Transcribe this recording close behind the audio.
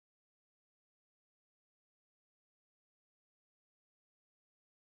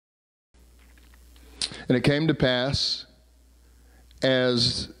And it came to pass,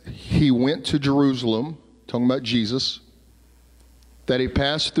 as he went to Jerusalem, talking about Jesus, that he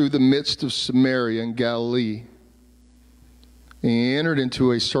passed through the midst of Samaria and Galilee. He entered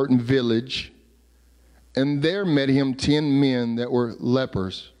into a certain village, and there met him 10 men that were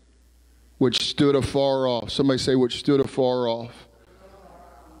lepers, which stood afar off. Somebody say, which stood afar off.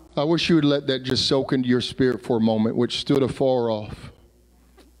 I wish you would let that just soak into your spirit for a moment, which stood afar off.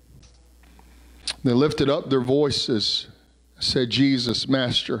 They lifted up their voices, said, Jesus,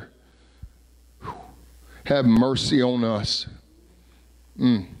 Master, have mercy on us.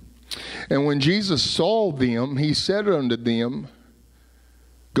 And when Jesus saw them, he said unto them,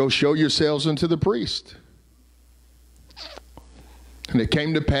 go show yourselves unto the priest. And it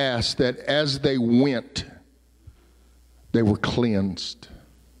came to pass that as they went, they were cleansed.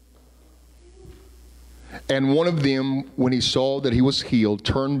 And one of them, when he saw that he was healed,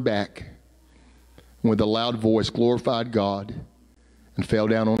 turned back and with a loud voice glorified God and fell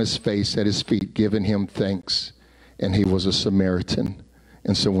down on his face at his feet, giving him thanks. And he was a Samaritan.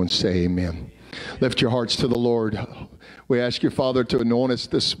 And someone say amen. Lift your hearts to the Lord. We ask your Father to anoint us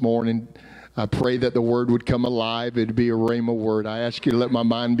this morning. I pray that the word would come alive. It'd be a rhema word. I ask you to let my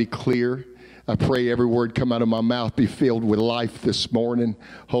mind be clear. I pray every word come out of my mouth be filled with life this morning.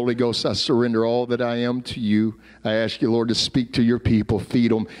 Holy Ghost, I surrender all that I am to you. I ask you, Lord, to speak to your people.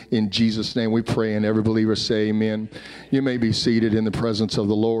 Feed them. In Jesus' name we pray, and every believer say amen. You may be seated in the presence of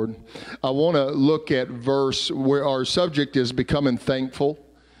the Lord. I want to look at verse where our subject is becoming thankful.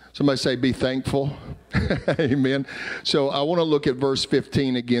 Somebody say, be thankful. Amen. So I want to look at verse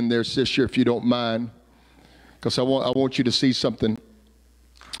 15 again there, sister, if you don't mind, because I want you to see something.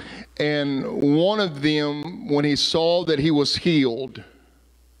 And one of them, when he saw that he was healed,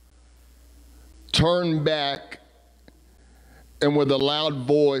 turned back and with a loud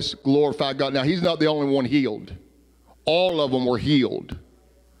voice glorified God. Now, he's not the only one healed. All of them were healed.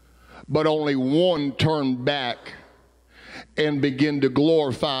 But only one turned back and begin to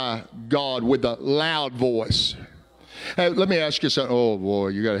glorify God with a loud voice. Hey, let me ask you something. Oh boy,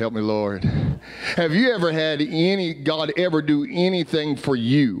 you got to help me, Lord. Have you ever had God ever do anything for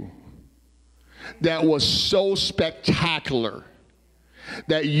you that was so spectacular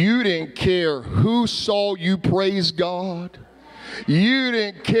that you didn't care who saw you praise God? You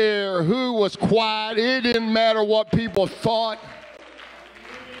didn't care who was quiet. It didn't matter what people thought.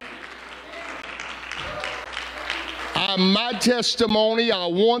 My testimony, I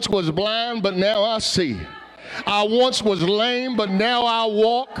once was blind, but now I see. I once was lame, but now I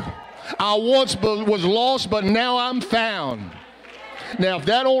walk. I once was lost, but now I'm found. Now, if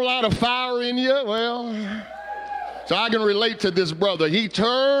that don't light a fire in you, well, so I can relate to this brother. He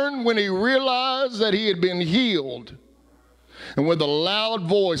turned when he realized that he had been healed. And with a loud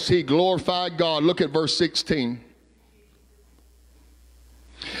voice, he glorified God. Look at verse 16.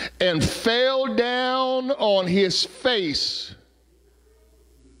 And fell down on his face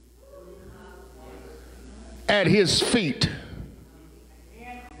at his feet.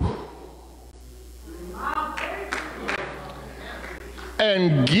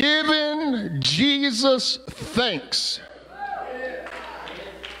 And giving Jesus thanks.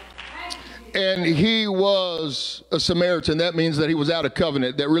 And he was a Samaritan. That means that he was out of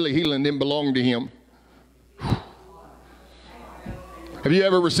covenant, that really healing didn't belong to him. Have you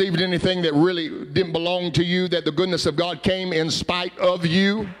ever received anything that really didn't belong to you, that the goodness of God came in spite of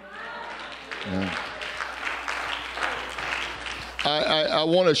you? Yeah. I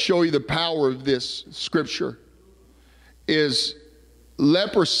want to show you the power of this scripture. Is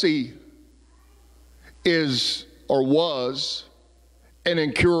leprosy is or was an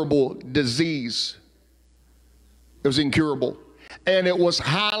incurable disease. It was incurable. And it was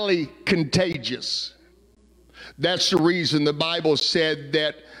highly contagious. That's the reason the Bible said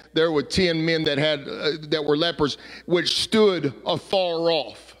that there were 10 men that were lepers, which stood afar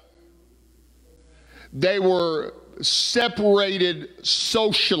off. They were separated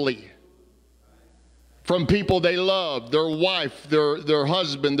socially from people they loved, their wife, their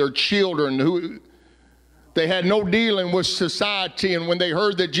husband, their children, who they had no dealing with society. And when they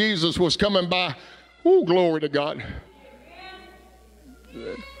heard that Jesus was coming by, oh, glory to God,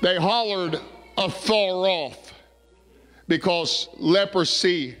 they hollered afar off, because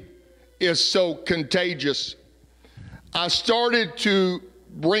leprosy is so contagious. I started to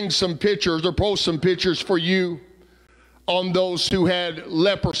bring some pictures or post some pictures for you on those who had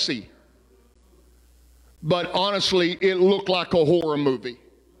leprosy. But honestly, it looked like a horror movie.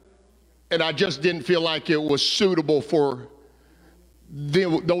 And I just didn't feel like it was suitable for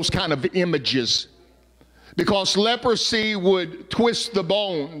those kind of images. because leprosy would twist the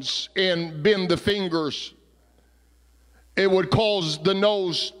bones and bend the fingers. It would cause the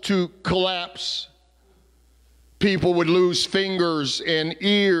nose to collapse. People would lose fingers and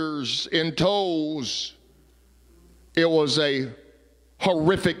ears and toes. It was a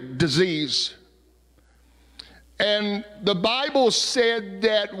horrific disease. And the Bible said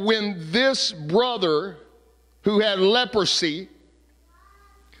that when this brother who had leprosy,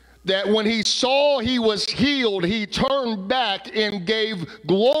 that when he saw he was healed, he turned back and gave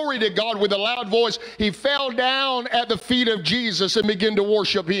glory to God with a loud voice. He fell down at the feet of Jesus and began to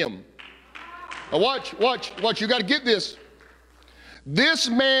worship him. Now watch. You got to get this. This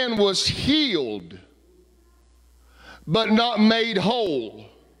man was healed, but not made whole.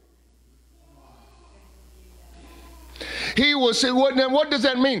 He was, what does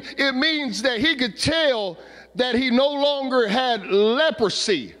that mean? It means that he could tell that he no longer had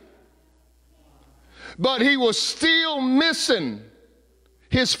leprosy, but he was still missing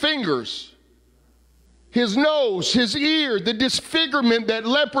his fingers, his nose, his ear. The disfigurement that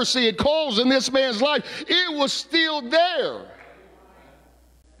leprosy had caused in this man's life, it was still there.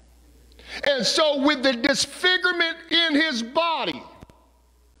 And so with the disfigurement in his body,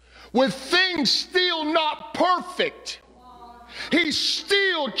 with things still not perfect, he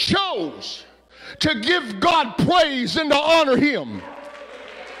still chose to give God praise and to honor him.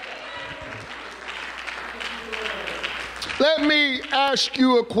 Let me ask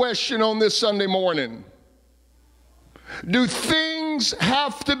you a question on this Sunday morning. Do things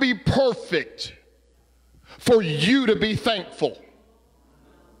have to be perfect for you to be thankful?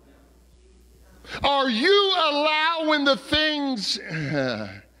 Are you allowing the things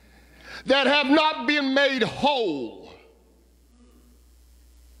that have not been made whole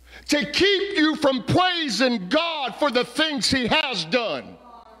to keep you from praising God for the things he has done?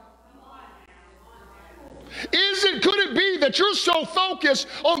 Could it be that you're so focused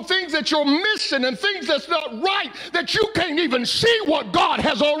on things that you're missing and things that's not right that you can't even see what God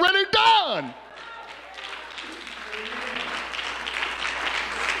has already done?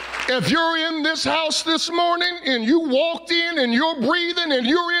 If you're in this house this morning and you walked in and you're breathing and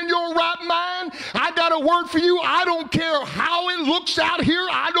you're in your right mind, I got a word for you. I don't care how it looks out here.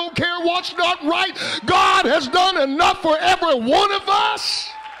 I don't care what's not right. God has done enough for every one of us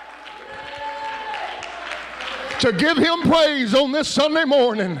to give him praise on this Sunday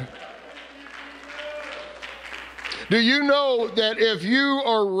morning. Do you know that if you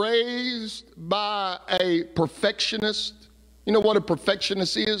are raised by a perfectionist, you know what a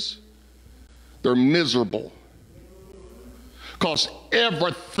perfectionist is? They're miserable because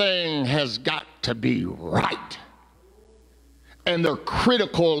everything has got to be right. And they're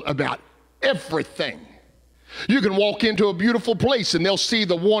critical about everything. You can walk into a beautiful place and they'll see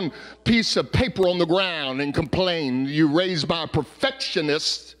the one piece of paper on the ground and complain. You're raised by a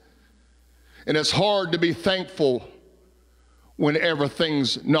perfectionist, and it's hard to be thankful when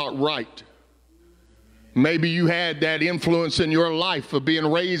everything's not right. Maybe you had that influence in your life of being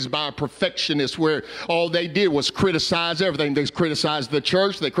raised by a perfectionist where all they did was criticize everything. They criticized the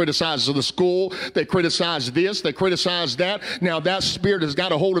church, they criticized the school, they criticized this, they criticized that. Now that spirit has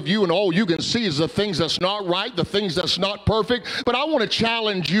got a hold of you and all you can see is the things that's not right, the things that's not perfect. But I want to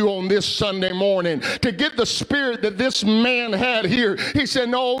challenge you on this Sunday morning to get the spirit that this man had here. He said,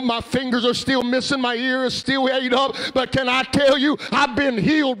 no, my fingers are still missing, my ear is still ate up, but can I tell you, I've been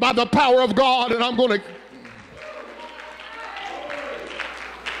healed by the power of God, and I'm going to...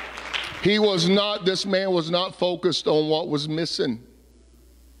 This man was not focused on what was missing.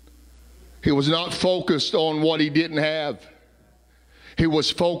 He was not focused on what he didn't have. He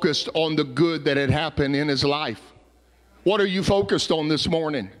was focused on the good that had happened in his life. What are you focused on this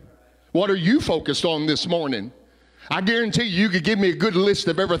morning? What are you focused on this morning? I guarantee you could give me a good list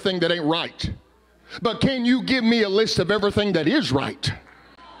of everything that ain't right. But can you give me a list of everything that is right?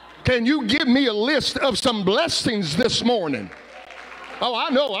 Can you give me a list of some blessings this morning? Oh,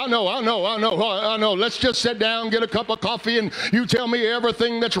 I know. Let's just sit down, get a cup of coffee, and you tell me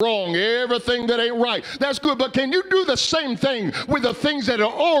everything that's wrong, everything that ain't right. That's good, but can you do the same thing with the things that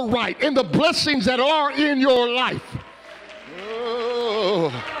are all right and the blessings that are in your life?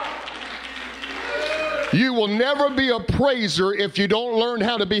 Oh. You will never be a praiser if you don't learn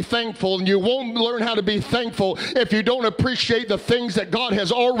how to be thankful, and you won't learn how to be thankful if you don't appreciate the things that God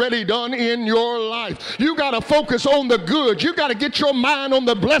has already done in your life. You got to focus on the good. You got to get your mind on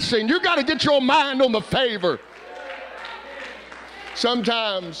the blessing. You got to get your mind on the favor.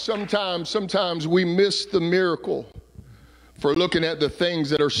 Sometimes we miss the miracle for looking at the things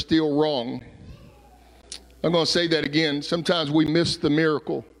that are still wrong. I'm going to say that again. Sometimes we miss the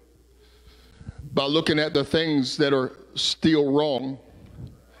miracle by looking at the things that are still wrong.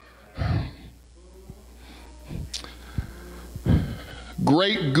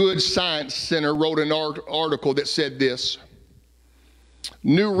 Great Good Science Center wrote an article that said this: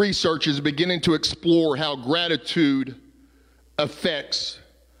 new research is beginning to explore how gratitude affects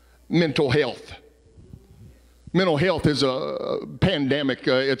mental health. Mental health is a pandemic.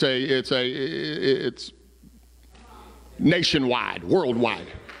 It's nationwide, worldwide.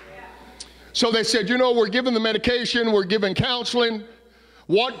 So they said, you know, we're giving the medication, we're giving counseling.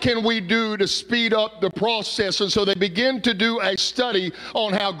 What can we do to speed up the process? And so they begin to do a study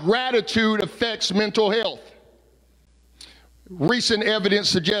on how gratitude affects mental health. Recent evidence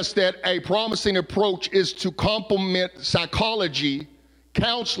suggests that a promising approach is to complement psychology,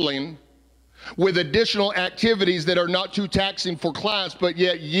 counseling, with additional activities that are not too taxing for clients, but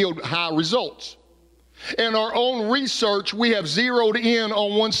yet yield high results. In our own research, we have zeroed in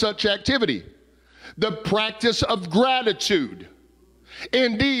on one such activity: the practice of gratitude.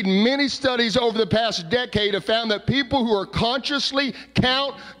 Indeed, many studies over the past decade have found that people who are consciously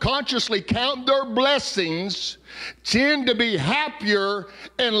count their blessings tend to be happier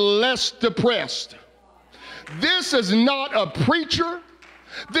and less depressed. This is not a preacher.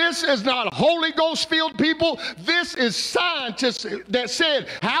 This is not Holy Ghost filled people. This is scientists that said,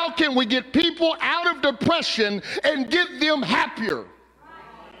 how can we get people out of depression and get them happier?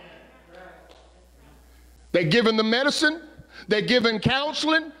 They're given the medicine, they're given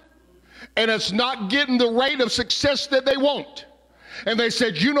counseling, and it's not getting the rate of success that they want. And they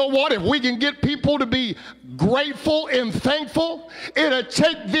said, you know what, if we can get people to be grateful and thankful, it'll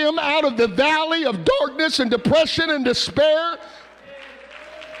take them out of the valley of darkness and depression and despair.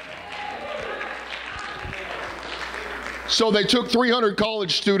 So they took 300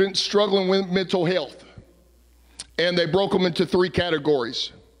 college students struggling with mental health, and they broke them into 3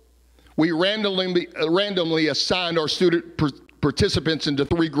 categories. We randomly assigned our student participants into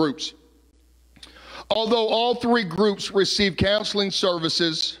 3 groups. Although all 3 groups received counseling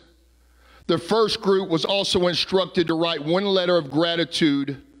services, the first group was also instructed to write 1 letter of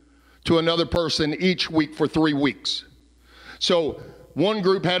gratitude to another person each week for 3 weeks. So one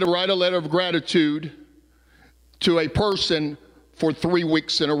group had to write a letter of gratitude to a person for 3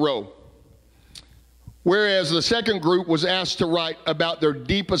 weeks in a row. Whereas the second group was asked to write about their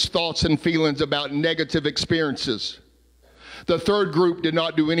deepest thoughts and feelings about negative experiences. The third group did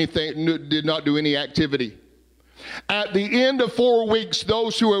not do any activity. At the end of 4 weeks,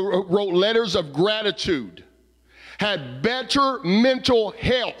 those who wrote letters of gratitude had better mental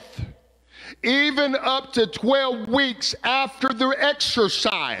health, even up to 12 weeks after their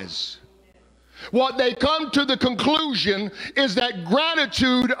exercise. What they come to the conclusion is that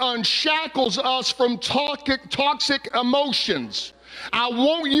gratitude unshackles us from toxic emotions. I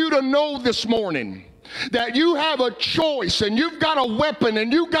want you to know this morning that you have a choice, and you've got a weapon,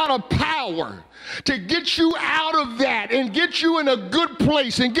 and you've got a power to get you out of that and get you in a good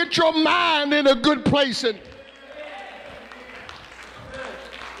place and get your mind in a good place.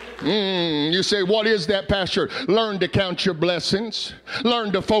 And you say, what is that, Pastor? Learn to count your blessings.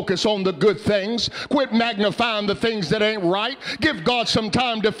 Learn to focus on the good things. Quit magnifying the things that ain't right. Give God some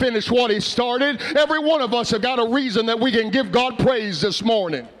time to finish what He started. Every one of us have got a reason that we can give God praise this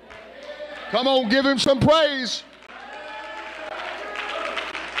morning. Come on, give Him some praise.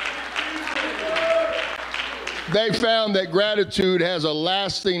 They found that gratitude has a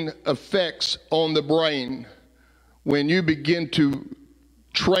lasting effects on the brain when you begin to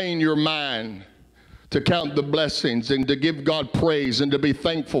train your mind to count the blessings and to give God praise and to be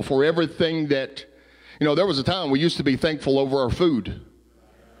thankful for everything that, you know, there was a time we used to be thankful over our food.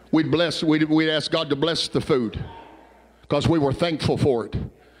 We'd ask God to bless the food because we were thankful for it.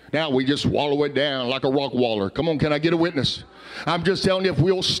 Now we just wallow it down like a rock waller. Come on, can I get a witness? I'm just telling you, if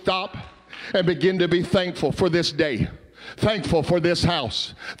we'll stop and begin to be thankful for this day, thankful for this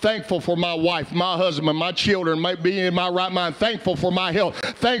house, thankful for my wife, my husband, my children, might be in my right mind, thankful for my health,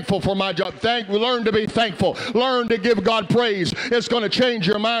 thankful for my job. Learn to be thankful. Learn to give God praise. It's going to change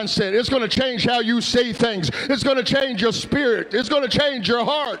your mindset. It's going to change how you see things. It's going to change your spirit. It's going to change your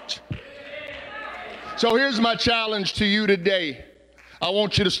heart. So here's my challenge to you today. I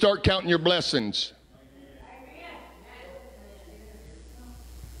want you to start counting your blessings.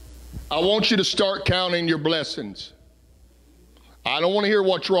 I want you to start counting your blessings. I don't want to hear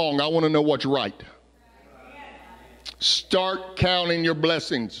what's wrong. I want to know what's right. Start counting your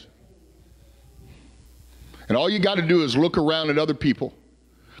blessings. And all you got to do is look around at other people,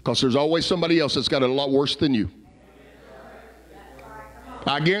 because there's always somebody else that's got it a lot worse than you.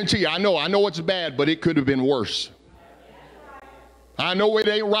 I guarantee you, I know it's bad, but it could have been worse. I know it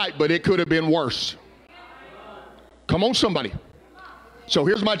ain't right, but it could have been worse. Come on, somebody. So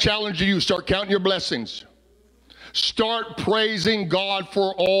here's my challenge to you. Start counting your blessings. Start praising God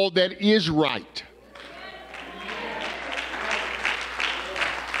for all that is right.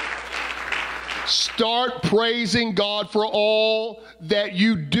 Start praising God for all that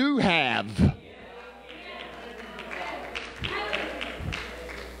you do have.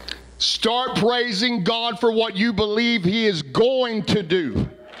 Start praising God for what you believe He is going to do.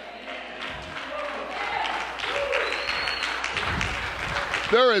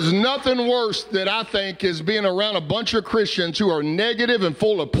 There is nothing worse that I think is being around a bunch of Christians who are negative and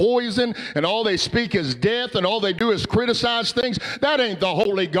full of poison, and all they speak is death, and all they do is criticize things. That ain't the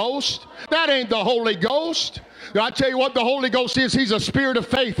Holy Ghost. That ain't the Holy Ghost. I tell you what the Holy Ghost is. He's a spirit of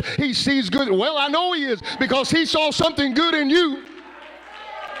faith. He sees good. Well, I know He is, because He saw something good in you.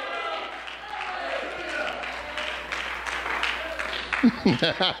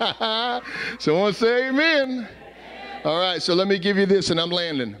 Someone say amen. All right, so let me give you this, and I'm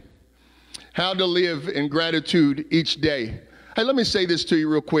landing. How to live in gratitude each day. Hey, let me say this to you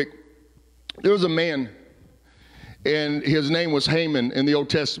real quick. There was a man, and his name was Haman in the Old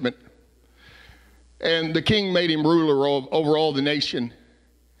Testament. And the king made him ruler over all the nation.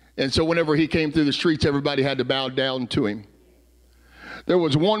 And so whenever he came through the streets, everybody had to bow down to him. There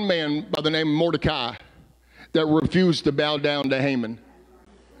was one man by the name of Mordecai that refused to bow down to Haman.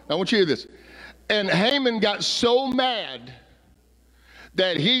 I want you to hear this. And Haman got so mad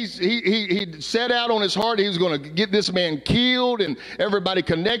that he set out on his heart he was going to get this man killed and everybody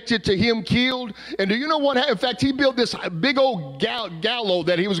connected to him killed. And do you know what? In fact, he built this big old gallows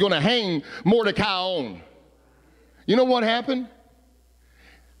that he was going to hang Mordecai on. You know what happened?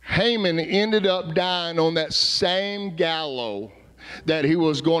 Haman ended up dying on that same gallows that he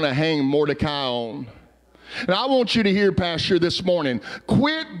was going to hang Mordecai on. And I want you to hear, Pastor, this morning,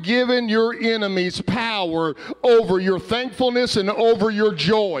 quit giving your enemies power over your thankfulness and over your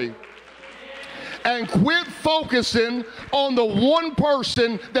joy. And quit focusing on the one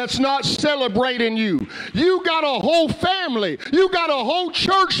person that's not celebrating you. You got a whole family. You got a whole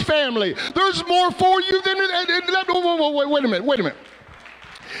church family. There's more for you than... Wait a minute.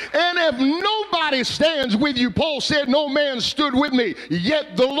 And if nobody stands with you, Paul said, no man stood with me,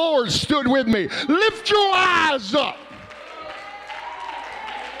 yet the Lord stood with me. Lift your eyes up.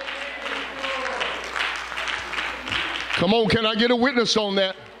 Come on, can I get a witness on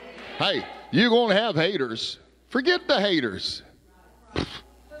that? Hey, you're going to have haters. Forget the haters.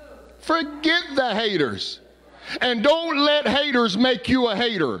 Forget the haters. And don't let haters make you a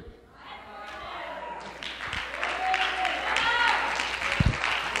hater.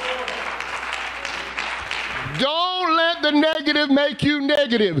 Don't let the negative make you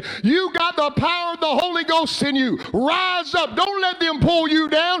negative. You got the power of the Holy Ghost in you. Rise up. Don't let them pull you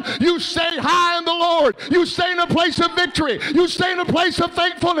down. You stay high in the Lord. You stay in a place of victory. You stay in a place of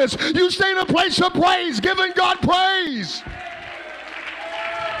thankfulness. You stay in a place of praise, giving God praise.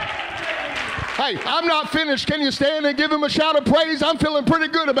 Hey, I'm not finished. Can you stand and give Him a shout of praise? I'm feeling pretty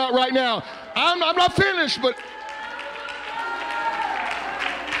good about right now. I'm not finished, but...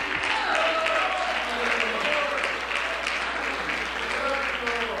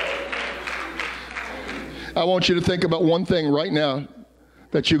 I want you to think about one thing right now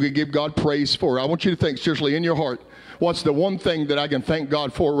that you could give God praise for. I want you to think seriously in your heart, what's the one thing that I can thank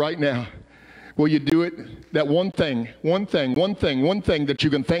God for right now? Will you do it? That one thing that you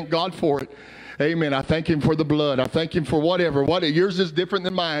can thank God for it. Amen. I thank Him for the blood. I thank Him for whatever. Yours is different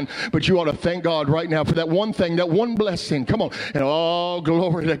than mine, but you ought to thank God right now for that one thing, that one blessing. Come on. And oh,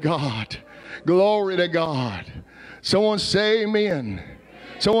 glory to God. Glory to God. Someone say amen.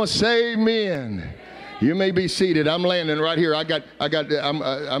 Someone say amen. You may be seated. I'm landing right here.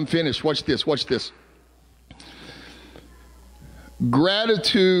 I'm finished. Watch this.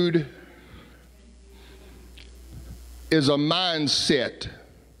 Gratitude is a mindset.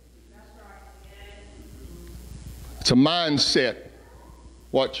 It's a mindset.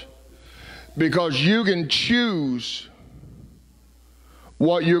 Watch. Because you can choose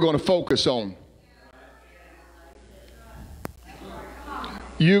what you're going to focus on.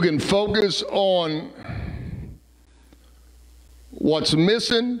 You can focus on what's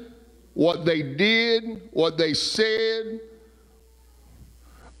missing, what they did, what they said,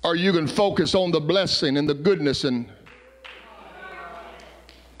 or you can focus on the blessing and the goodness. And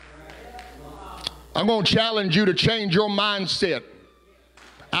I'm going to challenge you to change your mindset.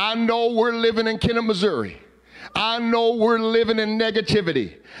 I know we're living in Kennet, Missouri. I know we're living in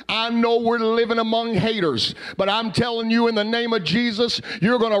negativity. I know we're living among haters. But I'm telling you, in the name of Jesus,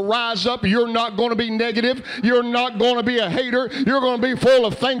 you're going to rise up. You're not going to be negative. You're not going to be a hater. You're going to be full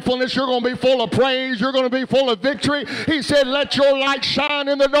of thankfulness. You're going to be full of praise. You're going to be full of victory. He said, let your light shine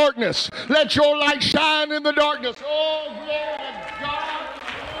in the darkness. Let your light shine in the darkness. Oh, glory to God.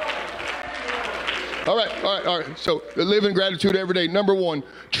 All right. So live in gratitude every day. Number one,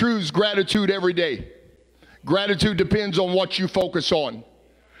 choose gratitude every day. Gratitude depends on what you focus on.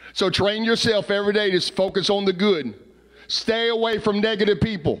 So train yourself every day to focus on the good. Stay away from negative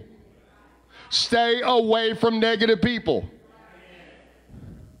people. Stay away from negative people.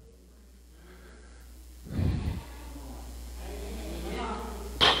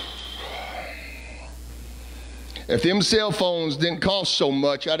 If them cell phones didn't cost so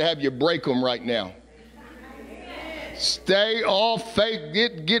much, I'd have you break them right now. Stay off fake.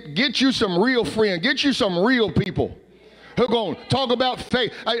 Get you some real friends. Get you some real people who are going to talk about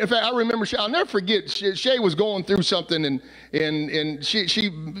faith. In fact, I remember, I'll never forget, Shay was going through something, and she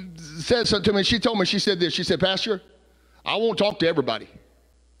said something to me. She told me, she said this. She said, Pastor, I won't talk to everybody.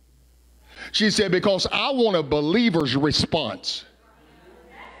 She said, because I want a believer's response.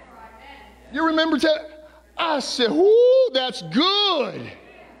 You remember that? I said, ooh, that's good.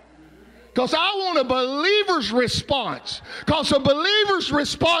 Because I want a believer's response. Because a believer's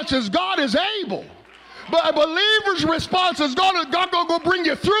response is God is able. But a believer's response is God going to bring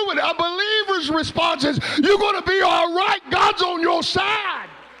you through it. A believer's response is you're going to be all right. God's on your side.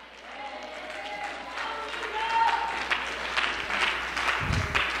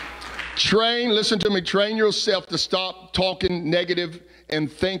 Listen to me, train yourself to stop talking negative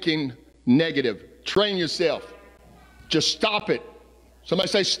and thinking negative. Train yourself. Just stop it. Somebody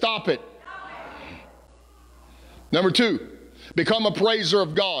say, stop it. Number two, become a praiser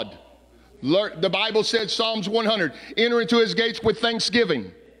of God. The Bible said, Psalms 100, enter into his gates with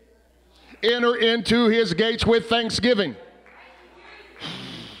thanksgiving. Enter into his gates with thanksgiving.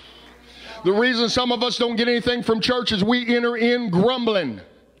 The reason some of us don't get anything from church is we enter in grumbling.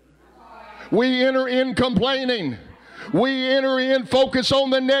 We enter in complaining. We enter in, focus on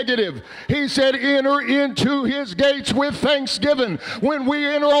the negative. He said, enter into his gates with thanksgiving. When we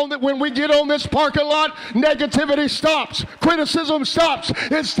get on this parking lot, negativity stops. Criticism stops.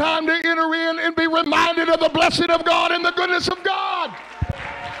 It's time to enter in and be reminded of the blessing of God and the goodness of God.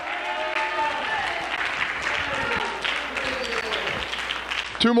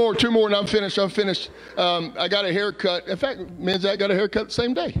 Two more, and I'm finished. I got a haircut. In fact, men's, I got a haircut the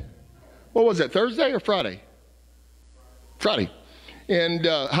same day. What was that, Thursday or Friday? Friday. And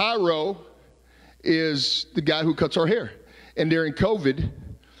Hyro is the guy who cuts our hair. And during COVID,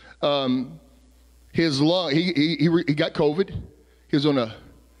 his lung, he got COVID. He was on a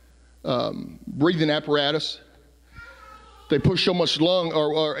breathing apparatus. They pushed so much lung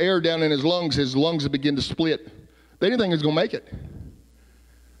or air down in his lungs would begin to split. They didn't think he was going to make it.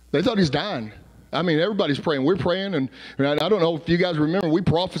 They thought he was dying. I mean, everybody's praying. We're praying, and I don't know if you guys remember, we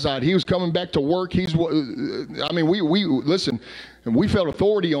prophesied he was coming back to work. We listen, and we felt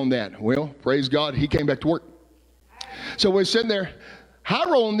authority on that. Well, praise God, he came back to work. So we're sitting there.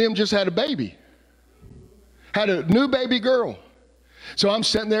 Hyro and them just had a baby, had a new baby girl. So I'm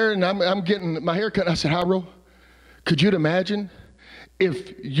sitting there, and I'm getting my hair cut. I said, Hyro, could you imagine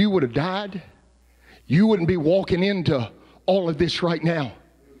if you would have died? You wouldn't be walking into all of this right now.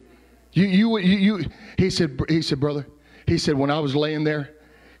 He said, brother, he said, when I was laying there,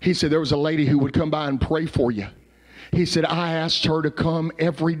 he said, there was a lady who would come by and pray for you. He said, I asked her to come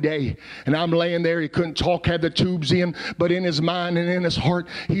every day. And I'm laying there. He couldn't talk, had the tubes in, but in his mind and in his heart,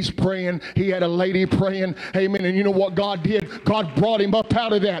 he's praying. He had a lady praying. Amen. And you know what God did? God brought him up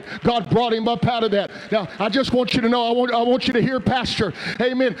out of that. God brought him up out of that. Now, I just want you to know, I want you to hear, Pastor,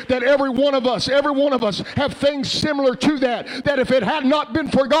 amen, that every one of us have things similar to that if it had not been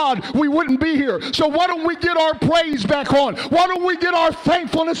for God, we wouldn't be here. So why don't we get our praise back on? Why don't we get our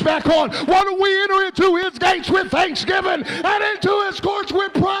thankfulness back on? Why don't we enter into his gates with thanksgiving and into his courts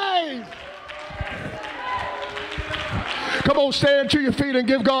with praise? Come on, stand to your feet and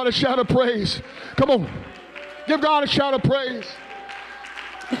give God a shout of praise. Come on, give God a shout of praise.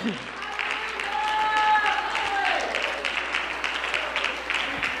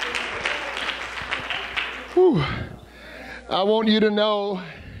 Whew. I want you to know,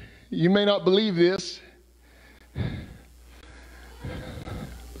 you may not believe this,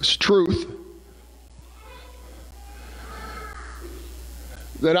 it's truth,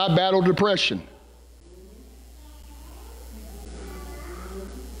 that I battle depression.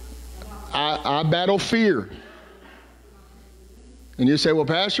 I battle fear. And you say, well,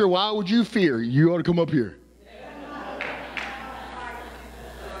 Pastor, why would you fear? You ought to come up here.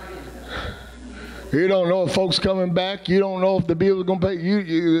 You don't know if folks coming back. You don't know if the bills are going to pay.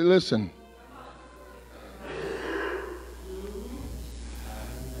 You listen.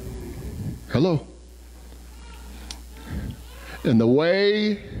 Hello. And the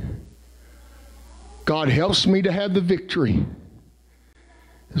way God helps me to have the victory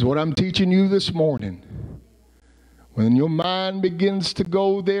is what I'm teaching you this morning. When your mind begins to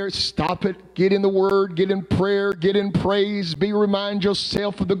go there, stop it. Get in the Word, get in prayer, get in praise. Remind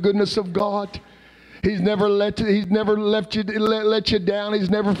yourself of the goodness of God. He's never let you down. He's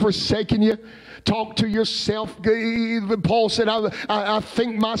never forsaken you. Talk to yourself. Paul said, I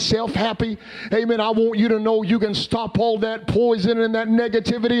think myself happy. Amen. I want you to know you can stop all that poison and that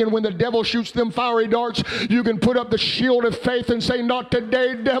negativity. And when the devil shoots them fiery darts, you can put up the shield of faith and say, not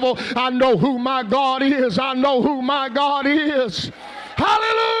today, devil. I know who my God is. I know who my God is.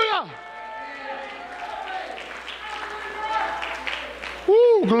 Hallelujah.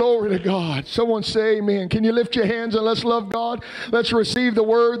 Woo, glory to God. Someone say amen. Can you lift your hands and let's love God? Let's receive the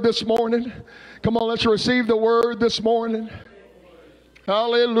word this morning. Come on, let's receive the word this morning.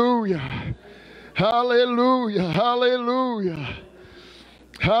 Hallelujah. Hallelujah. Hallelujah.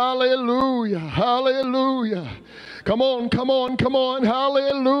 Hallelujah. Hallelujah. Come on, come on, come on.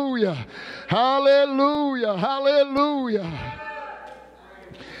 Hallelujah. Hallelujah. Hallelujah.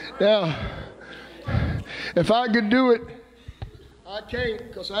 Now, if I could do it, I can't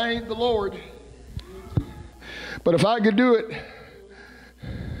because I ain't the Lord. But if I could do it,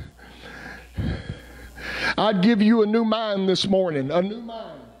 I'd give you a new mind this morning. A new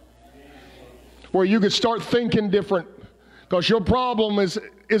mind. Where you could start thinking different. Because your problem is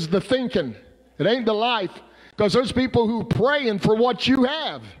the thinking. It ain't the life. Because there's people who praying for what you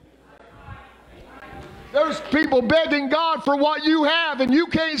have. There's people begging God for what you have and you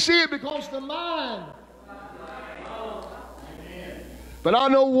can't see it because the mind. But I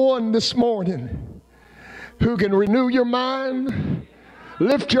know one this morning who can renew your mind,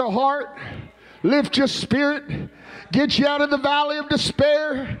 lift your heart, lift your spirit, get you out of the valley of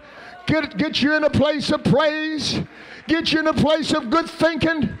despair, get you in a place of praise, get you in a place of good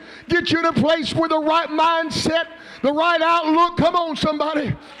thinking, get you in a place with the right mindset, the right outlook. Come on,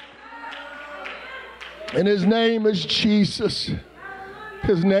 somebody. And his name is Jesus.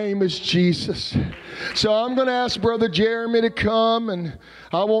 His name is Jesus. So I'm going to ask Brother Jeremy to come, and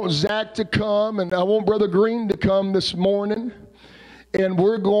I want Zach to come, and I want Brother Green to come this morning. And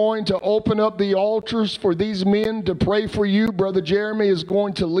we're going to open up the altars for these men to pray for you. Brother Jeremy is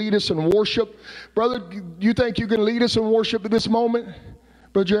going to lead us in worship. Brother, you think you can lead us in worship at this moment?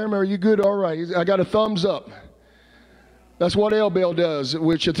 Brother Jeremy, are you good? All right. I got a thumbs up. That's what Elbel does.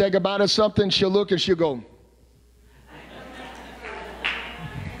 When she'll take a bite of something, she'll look and she'll go.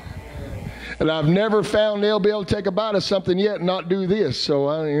 And I've never found Elbel take a bite of something yet and not do this. So,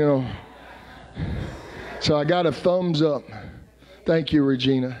 so I got a thumbs up. Thank you,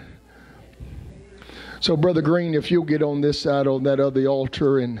 Regina. So, Brother Green, if you'll get on this side on that other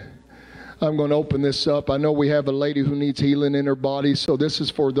altar, and I'm going to open this up. I know we have a lady who needs healing in her body, so this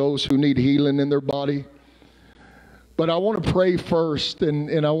is for those who need healing in their body. But I want to pray first,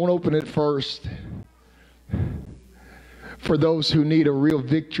 and I want to open it first for those who need a real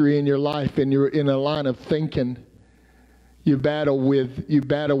victory in your life, and you're in a line of thinking. You battle with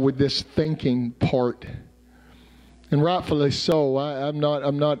this thinking part. And rightfully so. I'm not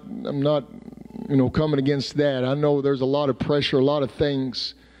coming against that. I know there's a lot of pressure, a lot of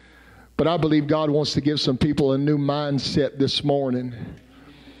things. But I believe God wants to give some people a new mindset this morning.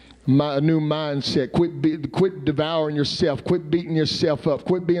 A new mindset. Quit devouring yourself. Quit beating yourself up.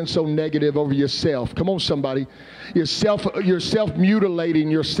 Quit being so negative over yourself. Come on, somebody. You're self-mutilating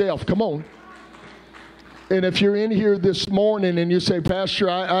yourself. Come on. And if you're in here this morning and you say, Pastor,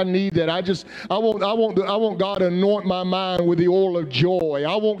 I need that. I want God to anoint my mind with the oil of joy.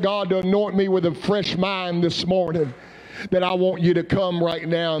 I want God to anoint me with a fresh mind this morning. That I want you to come right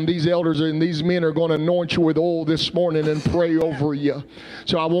now, and these elders and these men are going to anoint you with oil this morning and pray over you.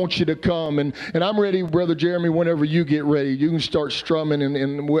 So I want you to come, and I'm ready, Brother Jeremy, whenever you get ready. You can start strumming,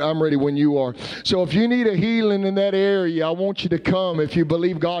 and I'm ready when you are. So if you need a healing in that area, I want you to come if you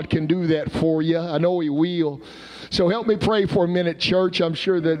believe God can do that for you. I know He will. So help me pray for a minute, church. I'm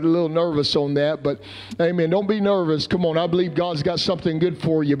sure they're a little nervous on that, but amen. Don't be nervous. Come on. I believe God's got something good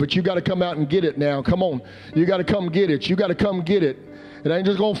for you, but you got to come out and get it now. Come on. You got to come get it. You got to come get it. It ain't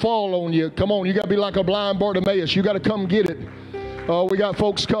just going to fall on you. Come on. You got to be like a blind Bartimaeus. You got to come get it. Oh, we got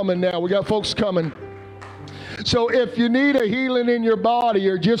folks coming now. We got folks coming. So if you need a healing in your body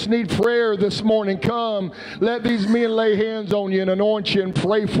or just need prayer this morning, come. Let these men lay hands on you and anoint you and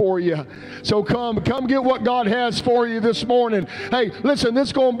pray for you. So come get what God has for you this morning. Hey, listen, this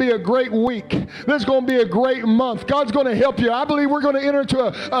is going to be a great week. This is going to be a great month. God's going to help you. I believe we're going to enter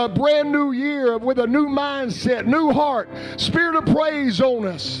into a brand new year with a new mindset, new heart, spirit of praise on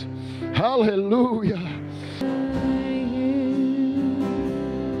us. Hallelujah.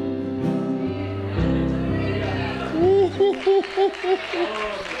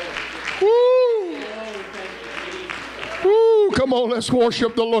 Come on, let's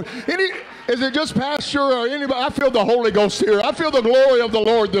worship the Lord. Is it just pastor or anybody? I feel the Holy Ghost here. I feel the glory of the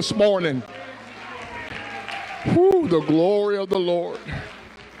Lord this morning. The glory of the Lord.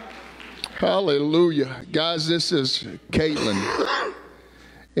 Hallelujah. Guys, this is Caitlin.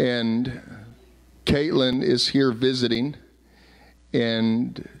 And Caitlin is here visiting.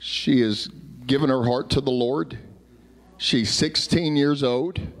 And she has given her heart to the Lord. She's 16 years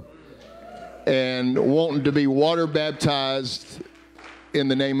old and wanting to be water baptized in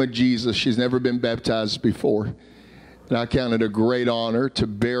the name of Jesus. She's never been baptized before. And I count it a great honor to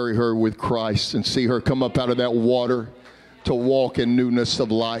bury her with Christ and see her come up out of that water to walk in newness of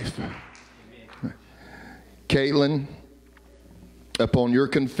life. Caitlin, upon your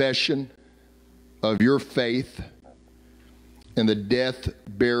confession of your faith in the death,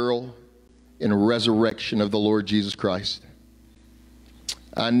 burial, and resurrection of the Lord Jesus Christ,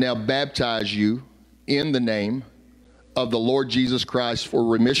 I now baptize you in the name of the Lord Jesus Christ for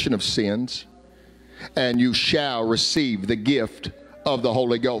remission of sins, and you shall receive the gift of the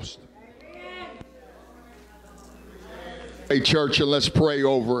Holy Ghost. Hey, church, and let's pray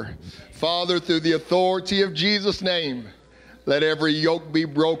over. Father, through the authority of Jesus' name, let every yoke be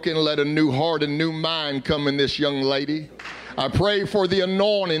broken. Let a new heart and new mind come in this young lady. I pray for the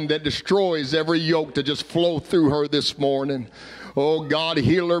anointing that destroys every yoke to just flow through her this morning. Oh, God,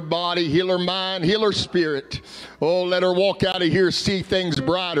 heal her body, heal her mind, heal her spirit. Oh, let her walk out of here, see things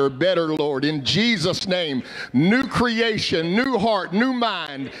brighter, better, Lord. In Jesus' name, new creation, new heart, new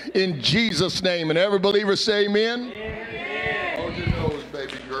mind, in Jesus' name. And every believer say amen. Hold your nose,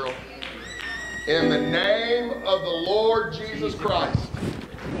 baby girl. In the name of the Lord Jesus Christ.